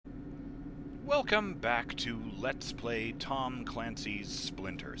Welcome back to Let's Play Tom Clancy's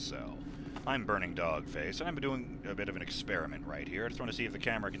Splinter Cell. I'm BurningDogFace, and I'm doing a bit of an experiment right here. I just want to see if the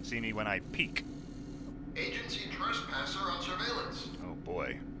camera can see me when I peek. Agency trespasser on surveillance. Oh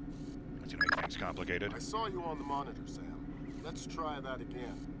boy. That's gonna make things complicated. I saw you on the monitor, Sam. Let's try that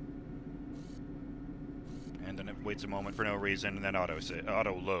again. And then it waits a moment for no reason, and then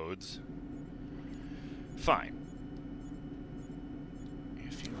auto loads. Fine.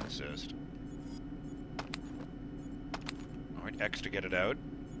 If you insist. Alright, X to get it out.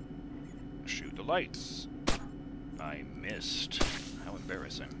 Shoot the lights. I missed. How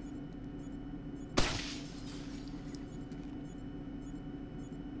embarrassing.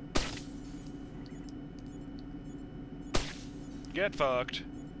 Get fucked.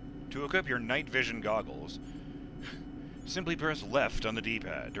 To equip your night vision goggles, simply press left on the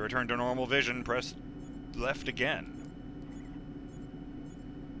D-pad. To return to normal vision, press left again.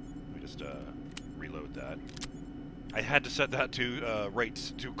 Let me just reload that. I had to set that to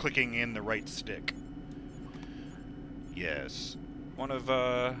clicking in the right stick. Yes. One of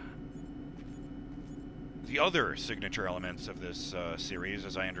the other signature elements of this series,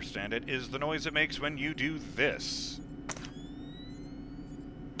 as I understand it, is the noise it makes when you do this.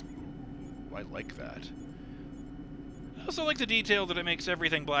 Ooh, I like that. I also like the detail that it makes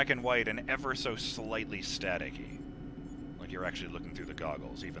everything black and white and ever so slightly staticky. Like you're actually looking through the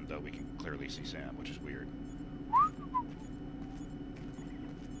goggles, even though we can clearly see Sam, which is weird.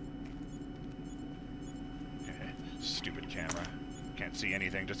 Stupid camera. Can't see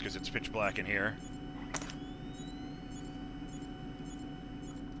anything just because it's pitch black in here.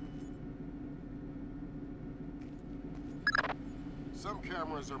 Some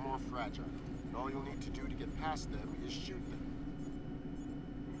cameras are more fragile, and all you'll need to do to get past them is shoot them.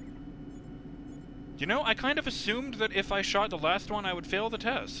 You know, I kind of assumed that if I shot the last one, I would fail the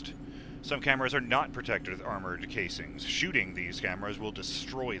test. Some cameras are not protected with armored casings. Shooting these cameras will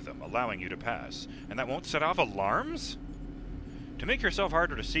destroy them, allowing you to pass. And that won't set off alarms? To make yourself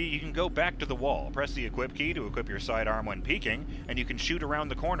harder to see, you can go back to the wall. Press the equip key to equip your sidearm when peeking, and you can shoot around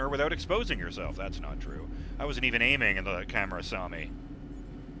the corner without exposing yourself. That's not true. I wasn't even aiming and the camera saw me.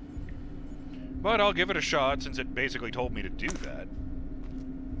 But I'll give it a shot since it basically told me to do that.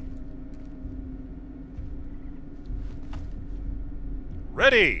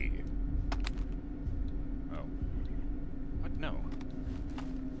 Ready! No.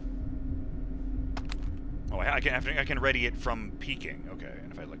 Oh, I can ready it from peeking. Okay,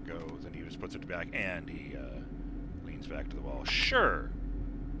 and if I let go, then he just puts it back, and he leans back to the wall. Sure.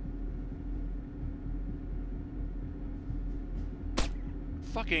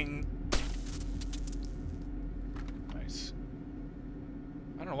 Fucking nice.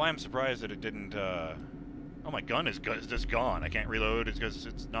 I don't know why I'm surprised that it didn't. Oh, my gun is just gone. I can't reload. It's because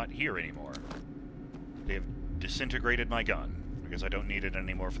it's not here anymore. They have disintegrated my gun, because I don't need it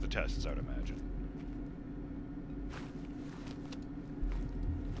anymore for the tests, I would imagine.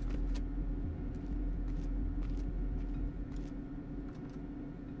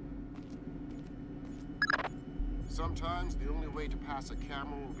 Sometimes the only way to pass a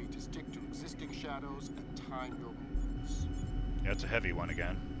camera will be to stick to existing shadows and time your movements. Yeah, it's a heavy one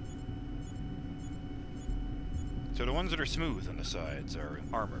again. So the ones that are smooth on the sides are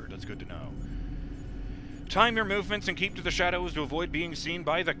armored. That's good to know. Time your movements and keep to the shadows to avoid being seen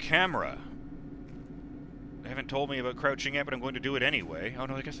by the camera. They haven't told me about crouching yet, but I'm going to do it anyway. Oh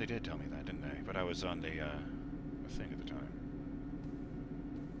no, I guess they did tell me that, didn't they? But I was on the thing at the time.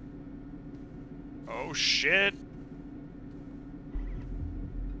 Oh shit!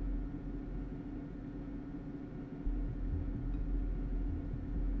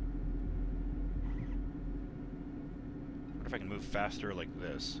 What if I can move faster like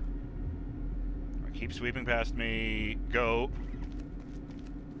this? Keep sweeping past me. Go.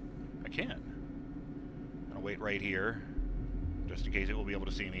 I can. I'll wait right here, just in case it will be able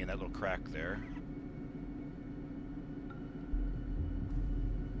to see me in that little crack there.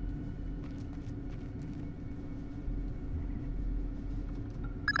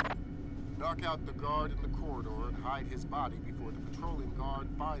 Knock out the guard in the corridor and hide his body before the patrolling guard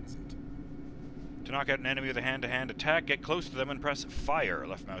finds it. To knock out an enemy with a hand-to-hand attack, get close to them and press fire,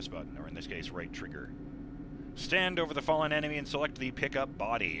 left mouse button, or in this case, right trigger. Stand over the fallen enemy and select the pick up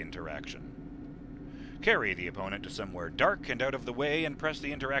body interaction. Carry the opponent to somewhere dark and out of the way and press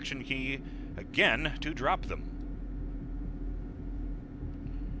the interaction key again to drop them.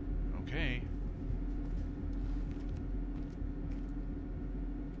 Okay.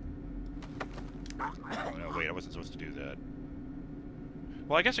 Oh no, wait, I wasn't supposed to do that.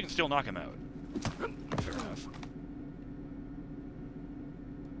 Well, I guess I can still knock him out. Fair enough.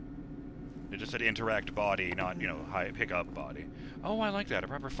 It just said interact body, not, you know, high pick-up body. Oh, I like that. A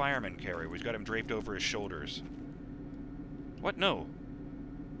proper fireman carry. We've got him draped over his shoulders. What? No.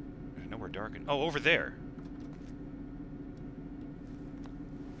 There's nowhere dark. Oh, over there.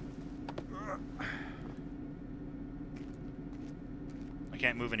 I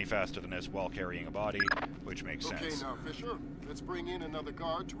can't move any faster than this while carrying a body, which makes sense. Okay, now, Fisher, let's bring in another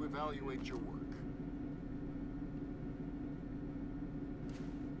guard to evaluate your work.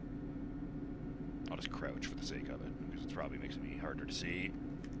 I'll just crouch for the sake of it, because it probably makes me harder to see.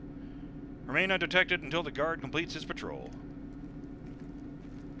 Remain undetected until the guard completes his patrol.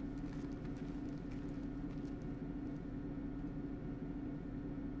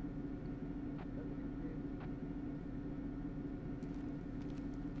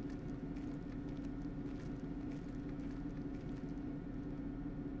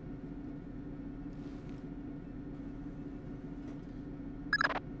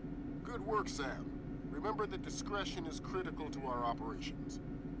 Good work, Sam. Remember that discretion is critical to our operations.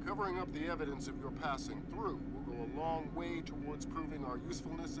 Covering up the evidence of your passing through will go a long way towards proving our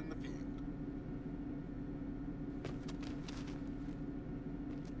usefulness in the field.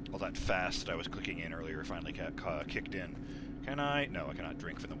 All that fast I was clicking in earlier finally kicked in. Can I? No, I cannot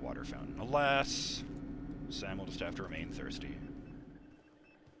drink from the water fountain. Alas, Sam will just have to remain thirsty.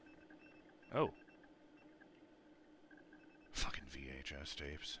 Oh. Fucking VHS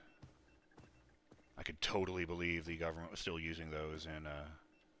tapes. I could totally believe the government was still using those in,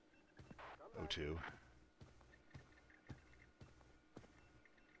 02.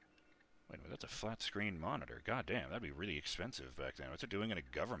 Wait a minute, that's a flat screen monitor. God damn, that'd be really expensive back then. What's it doing in a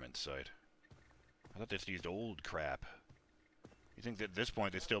government site? I thought they just used old crap. You think that at this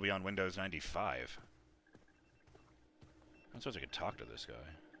point they'd still be on Windows 95? I suppose I could talk to this guy.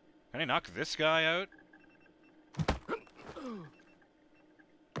 Can I knock this guy out?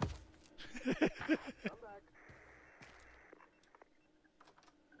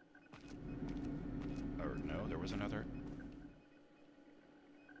 Or no, there was another.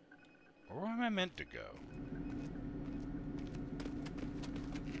 Where am I meant to go?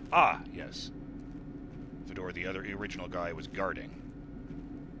 Ah, yes. The door the original guy was guarding.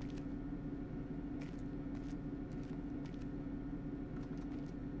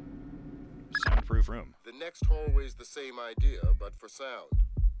 Soundproof room. The next hallway's the same idea, but for sound.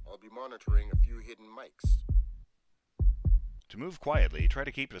 I'll be monitoring a few hidden mics. To move quietly, try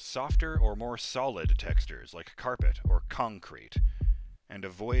to keep to softer or more solid textures like carpet or concrete, and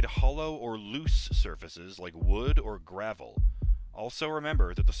avoid hollow or loose surfaces like wood or gravel. Also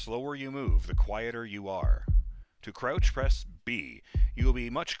remember that the slower you move, the quieter you are. To crouch, press B. You will be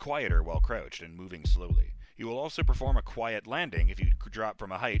much quieter while crouched and moving slowly. You will also perform a quiet landing if you drop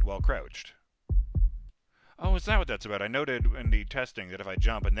from a height while crouched. Oh, is that what that's about? I noted in the testing that if I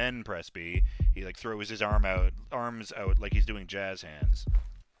jump and then press B, he like throws his arms out like he's doing jazz hands.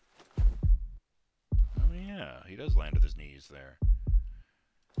 Oh yeah, he does land with his knees there.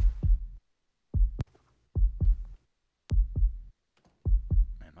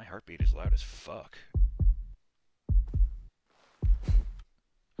 Man, my heartbeat is loud as fuck.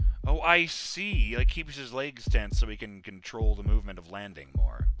 Oh, I see. He like keeps his legs tense so he can control the movement of landing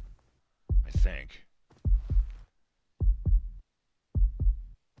more. I think.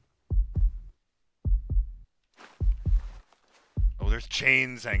 Oh, there's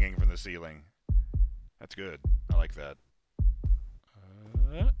chains hanging from the ceiling. That's good. I like that.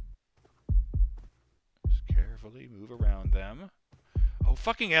 Just carefully move around them. Oh,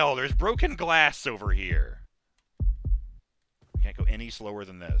 fucking hell, there's broken glass over here. I can't go any slower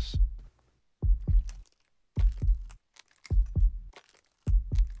than this. I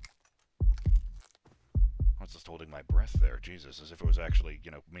was just holding my breath there. Jesus, as if it was actually, you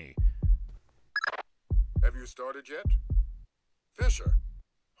know, me. Have you started yet? Fisher,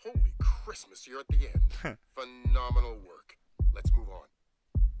 holy Christmas, you're at the end. Phenomenal work. Let's move on.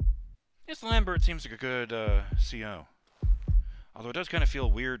 Yes, Lambert seems like a good CO. Although it does kind of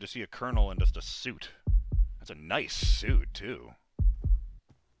feel weird to see a colonel in just a suit. That's a nice suit, too.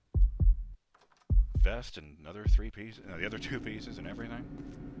 Vest and another 3 pieces, no, the other 2 pieces and everything.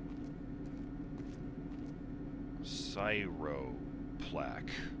 Cyro plaque.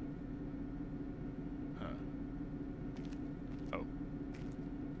 Oh.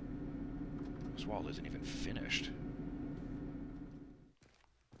 This wall isn't even finished.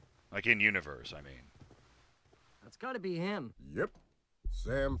 Like in universe, I mean. That's gotta be him. Yep.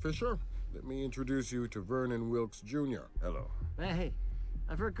 Sam Fisher, let me introduce you to Vernon Wilkes Jr. Hello. Hey,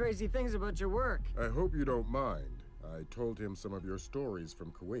 I've heard crazy things about your work. I hope you don't mind. I told him some of your stories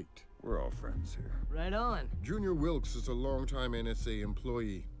from Kuwait. We're all friends here. Right on. Junior Wilkes is a longtime NSA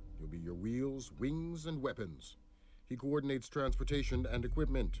employee. He'll be your wheels, wings, and weapons. He coordinates transportation and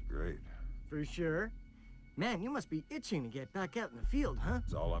equipment. Great. For sure. Man, you must be itching to get back out in the field, huh?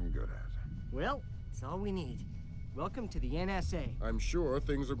 It's all I'm good at. Well, it's all we need. Welcome to the NSA. I'm sure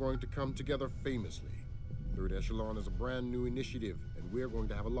things are going to come together famously. Third Echelon is a brand new initiative, and we're going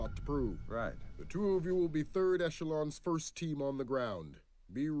to have a lot to prove. Right. The two of you will be Third Echelon's first team on the ground.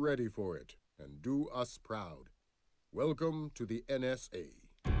 Be ready for it, and do us proud. Welcome to the NSA.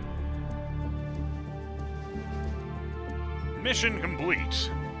 Mission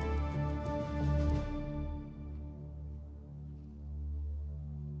complete.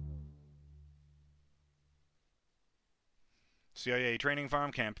 CIA Training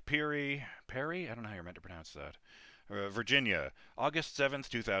Farm, Camp Perry? I don't know how you're meant to pronounce that. Virginia, August 7th,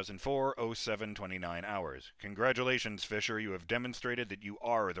 2004, 07:29 hours. Congratulations, Fisher. You have demonstrated that you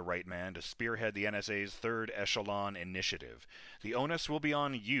are the right man to spearhead the NSA's Third Echelon initiative. The onus will be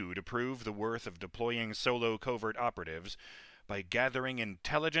on you to prove the worth of deploying solo covert operatives by gathering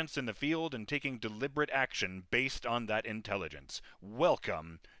intelligence in the field and taking deliberate action based on that intelligence.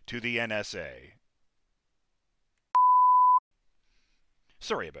 Welcome to the NSA.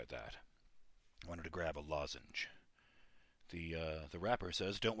 Sorry about that. I wanted to grab a lozenge. The wrapper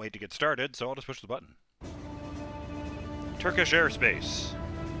says, don't wait to get started, so I'll just push the button. Turkish airspace.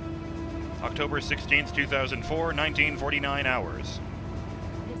 October 16th, 2004, 1949 hours.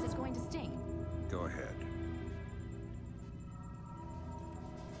 This is going to sting. Go ahead.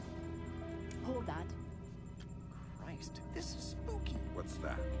 Hold that. Christ, this is spooky. What's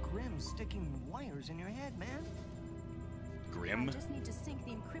that? Grim sticking wires in your head, man. Grim? I just need to sync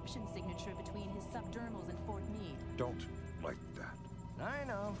the encryption signature between his subdermals and Fort Meade. Don't like that. I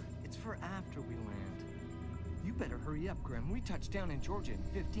know. It's for after we land. You better hurry up, Grim. We touch down in Georgia in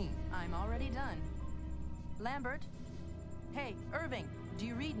 15. I'm already done. Lambert? Hey, Irving, do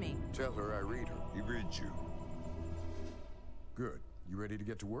you read me? Tell her I read her. He reads you. Good. You ready to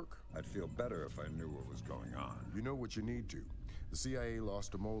get to work? I'd feel better if I knew what was going on. You know what you need to. The CIA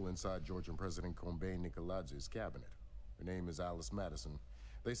lost a mole inside Georgian President Kombay Nikoladzi's cabinet. Her name is Alice Madison.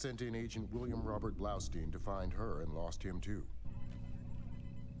 They sent in Agent William Robert Blaustein to find her and lost him too.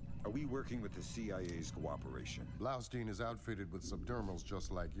 Are we working with the CIA's cooperation? Blaustein is outfitted with subdermals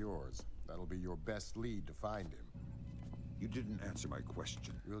just like yours. That'll be your best lead to find him. You didn't answer my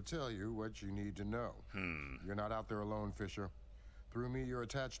question. We'll tell you what you need to know. You're not out there alone, Fisher. Through me, you're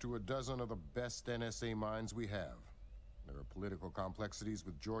attached to a dozen of the best NSA minds we have. There are political complexities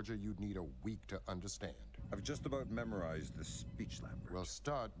with Georgia you'd need a week to understand. I've just about memorized the speech, Lambert. Well,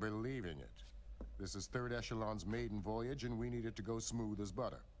 start believing it. This is Third Echelon's maiden voyage, and we need it to go smooth as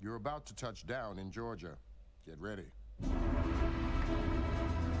butter. You're about to touch down in Georgia. Get ready.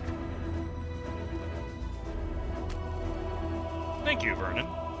 Thank you, Vernon.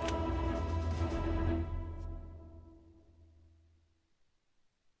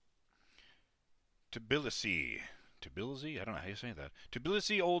 Tbilisi, I don't know how you say that.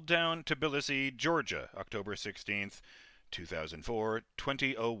 Tbilisi, Old Town, Tbilisi, Georgia, October 16th, 2004,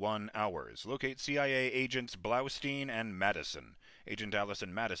 20:01 hours. Locate CIA agents Blaustein and Madison. Agent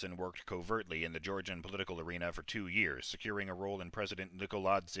Allison Madison worked covertly in the Georgian political arena for 2 years, securing a role in President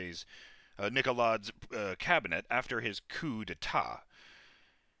Nikoladze's cabinet after his coup d'etat.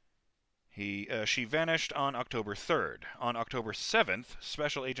 She vanished on October 3rd. On October 7th,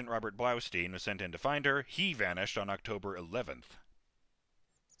 Special Agent Robert Blaustein was sent in to find her. He vanished on October 11th.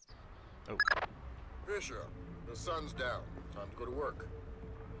 Oh. Fisher, the sun's down. Time to go to work.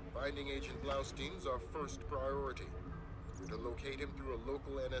 Finding Agent Blaustein's our first priority. We're to locate him through a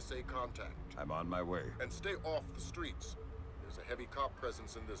local NSA contact. I'm on my way. And stay off the streets. There's a heavy cop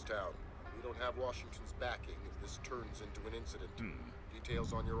presence in this town. We don't have Washington's backing if this turns into an incident.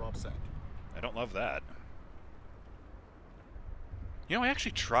 Details on your OPSAT. I don't love that. You know, I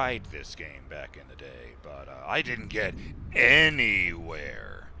actually tried this game back in the day, but I didn't get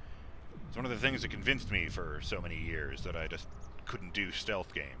anywhere. It's one of the things that convinced me for so many years that I just couldn't do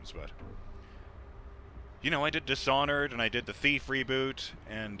stealth games, but... You know, I did Dishonored, and I did the Thief reboot,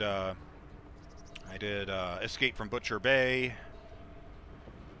 and I did Escape from Butcher Bay.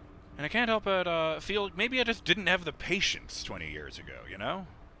 And I can't help but feel maybe I just didn't have the patience 20 years ago, you know?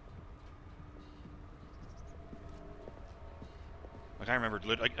 Like, I remembered...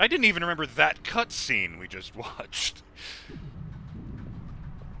 I didn't even remember that cutscene we just watched.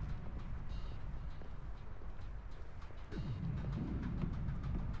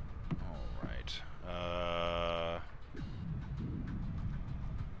 Alright.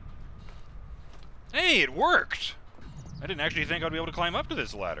 Hey, it worked! I didn't actually think I'd be able to climb up to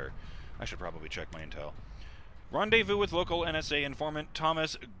this ladder. I should probably check my intel. Rendezvous with local NSA informant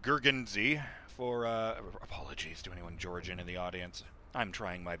Thomas Gurgenzy for, apologies to anyone Georgian in the audience. I'm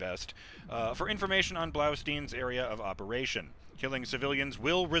trying my best. For information on Blaustein's area of operation. Killing civilians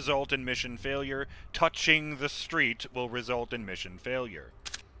will result in mission failure. Touching the street will result in mission failure.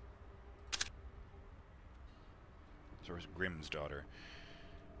 Source Grimm's daughter.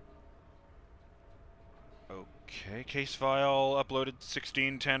 Okay, case file uploaded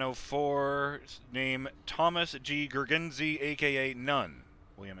 16-10-04. Name Thomas G. Gurgenzy, aka None.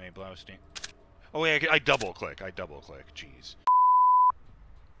 William A. Blaustein. Oh wait, I double click. Jeez.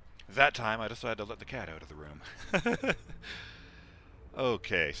 That time I decided to let the cat out of the room.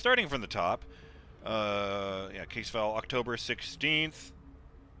 Okay, starting from the top. Yeah, case file October 16th.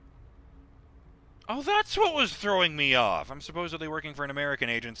 Oh, that's what was throwing me off. I'm supposedly working for an American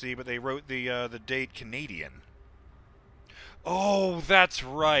agency, but they wrote the date Canadian. Oh, that's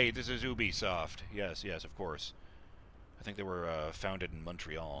right. This is Ubisoft. Yes, of course. I think they were founded in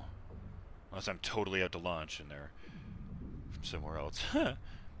Montreal. Unless I'm totally out to lunch and they're from somewhere else.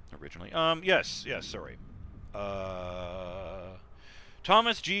 Originally. Yes, sorry.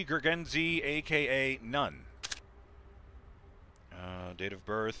 Thomas G. Gurgenzy, a.k.a. None. Date of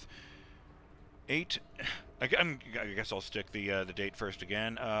birth... I guess I'll stick the date first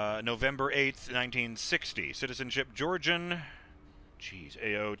again. November 8th, 1960. Citizenship Georgian. Jeez.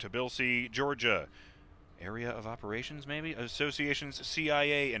 AO Tbilisi, Georgia. Area of operations, maybe? Association's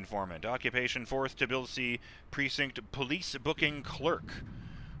CIA informant. Occupation 4th Tbilisi Precinct Police Booking Clerk.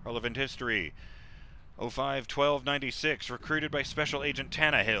 Relevant history. 05-12-96. Recruited by Special Agent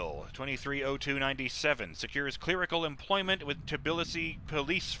Tannehill. 23-02-97. Secures clerical employment with Tbilisi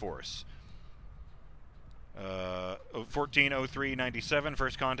Police Force. 14-03-97,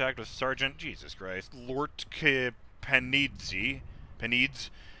 first contact with Sergeant, Jesus Christ, Lortke Panidze,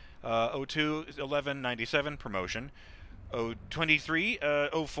 02-11-97, promotion.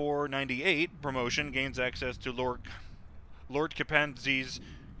 23-04-98, promotion, gains access to Lortke Panidze's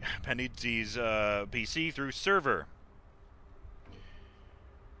PC through server.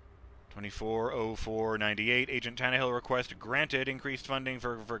 24-04-98, Agent Tannehill request granted, increased funding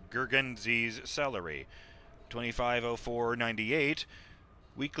for Gurgenzy's salary. 25-04-98,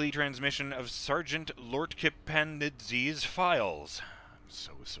 weekly transmission of Sergeant Lortke Panidze's files. I'm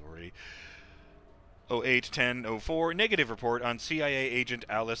so sorry. 08-10-04, negative report on CIA agent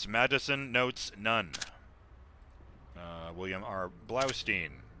Alice Madison, notes none. William R.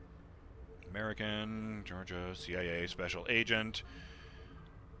 Blaustein, American, Georgia, CIA special agent.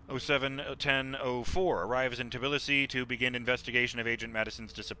 07-10-04, arrives in Tbilisi to begin investigation of Agent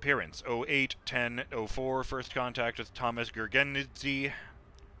Madison's disappearance. 08-10-04, first contact with Thomas Gurgenzy?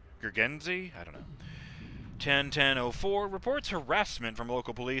 I don't know. 10-10-04, reports harassment from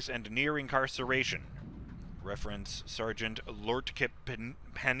local police and near incarceration. Reference Sergeant Lortke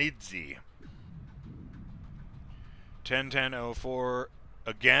Panidze. 10-10-04,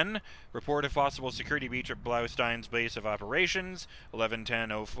 again, report of possible security breach at Blaustein's base of operations.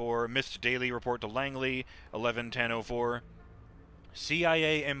 11-10-04, missed daily report to Langley. 11-10-04,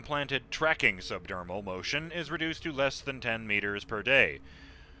 CIA implanted tracking subdermal motion is reduced to less than 10 meters per day.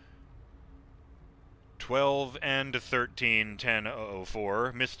 12 and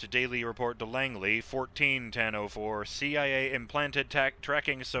 13-10-04, missed daily report to Langley. 14-10-04, CIA implanted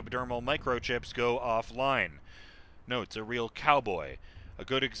tracking subdermal microchips go offline. Notes, a real cowboy. A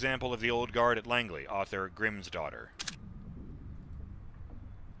good example of the old guard at Langley. Author Grimm's daughter.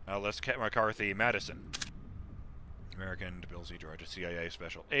 Alice McCarthy Madison. American, Tbilisi, Georgia, CIA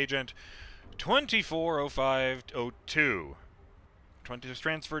Special Agent. 24-05-02.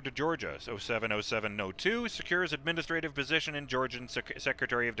 Transferred to Georgia. 07-07-02. Secures administrative position in Georgian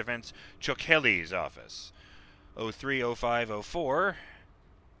Secretary of Defense Chokeli's office. 03-05-04.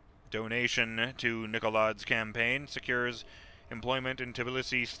 Donation to Nikolad's campaign. Secures employment in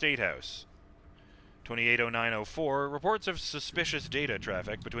Tbilisi State House. 28-09-04. Reports of suspicious data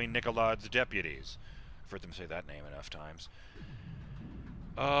traffic between Nikolad's deputies. I've heard them say that name enough times.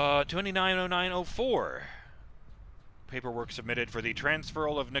 29-09-04. Paperwork submitted for the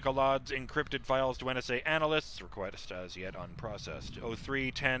transferal of Nikolad's encrypted files to NSA analysts. Request as yet unprocessed.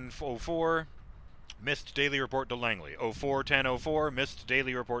 03-10-04. Missed daily report to Langley. 04-10-04. Missed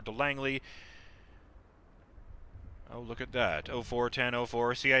daily report to Langley. Oh, look at that.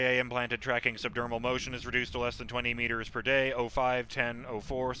 04-10-04. CIA implanted tracking subdermal motion is reduced to less than 20 meters per day. 05-10-04.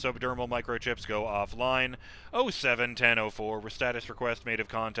 Subdermal microchips go offline. 07-10-04. Status request made of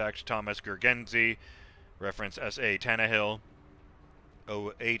contact Thomas Gurgenzy. Reference S.A. Tannehill.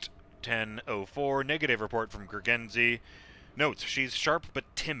 08-10-04. Negative report from Gurgenzy. Notes, she's sharp but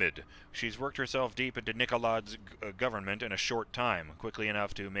timid. She's worked herself deep into Nicolad's government in a short time, quickly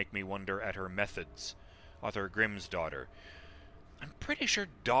enough to make me wonder at her methods. Author Grimm's daughter. I'm pretty sure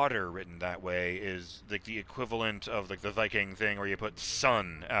daughter written that way is like the equivalent of like the Viking thing where you put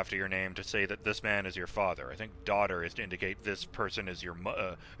son after your name to say that this man is your father. I think daughter is to indicate this person is your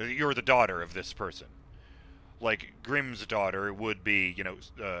you're the daughter of this person. Like Grimm's daughter would be, you know,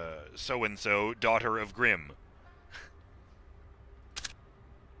 so-and-so, daughter of Grimm.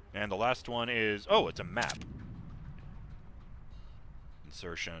 And the last one is, oh, it's a map.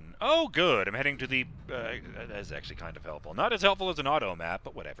 Insertion. Oh, good. I'm heading to the, that's actually kind of helpful. Not as helpful as an auto map,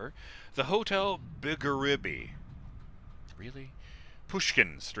 but whatever. The Hotel Bigaribi. Really?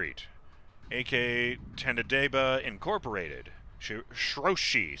 Pushkin Street. A.K. Tenedeba Incorporated.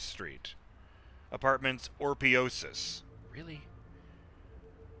 Shroshi Street. Apartments Orpiosis. Really?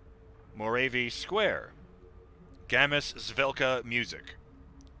 Moravi Square. Gamis Zvelka Music.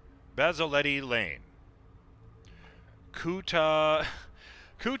 Basiletti Lane.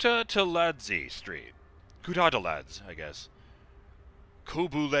 Kutataladze Street. Kutataladze, I guess.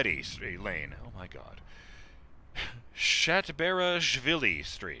 Kobuletti Street Lane. Oh my god. Shatberashvili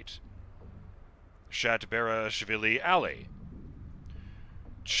Street. Shatberashvili Alley.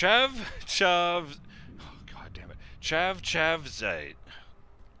 Oh god damn it. Chavchavzay.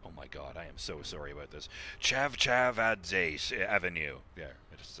 Oh my god, I am so sorry about this. Chavchavadze Avenue. There,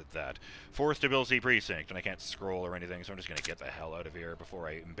 I just said that. 4th Stability Precinct, and I can't scroll or anything, so I'm just gonna get the hell out of here before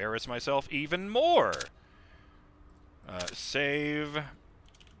I embarrass myself even more. Save.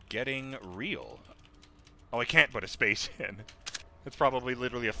 Getting real. Oh, I can't put a space in. It's probably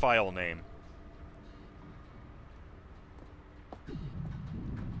literally a file name.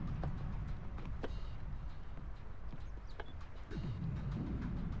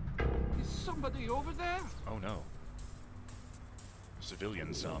 Is somebody over there? Oh no. A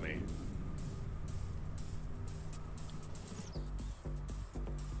civilian saw me.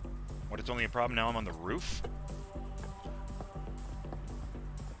 What, it's only a problem now I'm on the roof?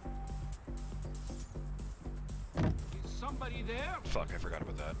 Is somebody there? Fuck, I forgot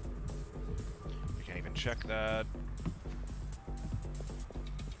about that. We can't even check that.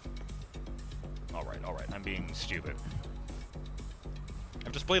 Alright, I'm being stupid.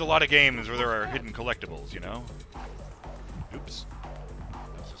 I've just played a lot of games where there are hidden collectibles, you know? Oops.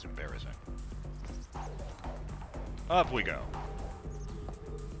 This is embarrassing. Up we go.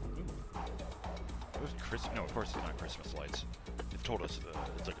 No, of course it's not Christmas lights. It told us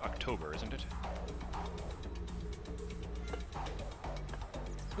it's like October, isn't it?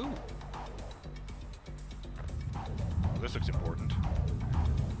 Ooh. Oh, this looks important.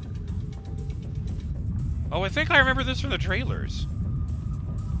 Oh, I think I remember this from the trailers.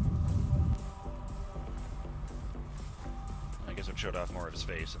 I guess it showed off more of his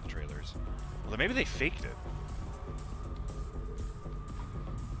face in the trailers. Well, then maybe they faked it.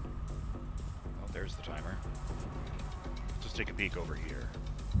 Oh, there's the timer. Let's just take a peek over here.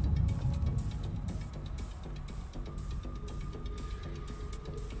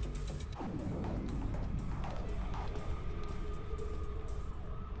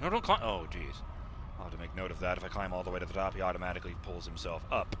 No, don't climb. Oh, jeez. I'll have to make note of that. If I climb all the way to the top, he automatically pulls himself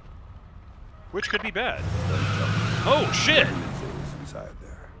up. Which could be bad. Oh, shit! Inside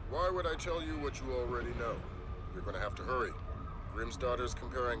there. Why would I tell you what you already know? You're gonna have to hurry. Grimm's daughter's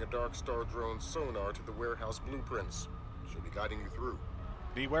comparing a Dark Star drone's sonar to the warehouse blueprints. She'll be guiding you through.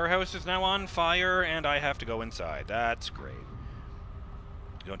 The warehouse is now on fire, and I have to go inside. That's great.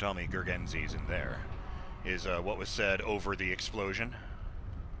 Don't tell me Gurgenzi's in there. Is what was said over the explosion.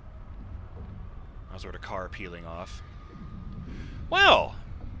 I sort of car peeling off. Well!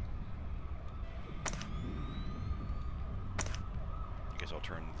 I guess I'll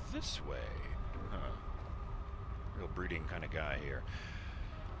turn this way. Huh. Real breeding kind of guy here.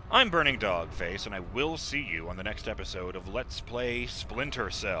 I'm BurningDogFace, and I will see you on the next episode of Let's Play Splinter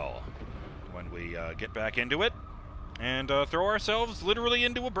Cell. When we get back into it, and throw ourselves literally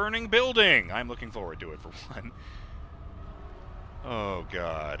into a burning building. I'm looking forward to it, for one. Oh,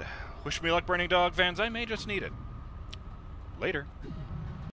 God. Wish me luck, Burning Dog fans. I may just need it. Later.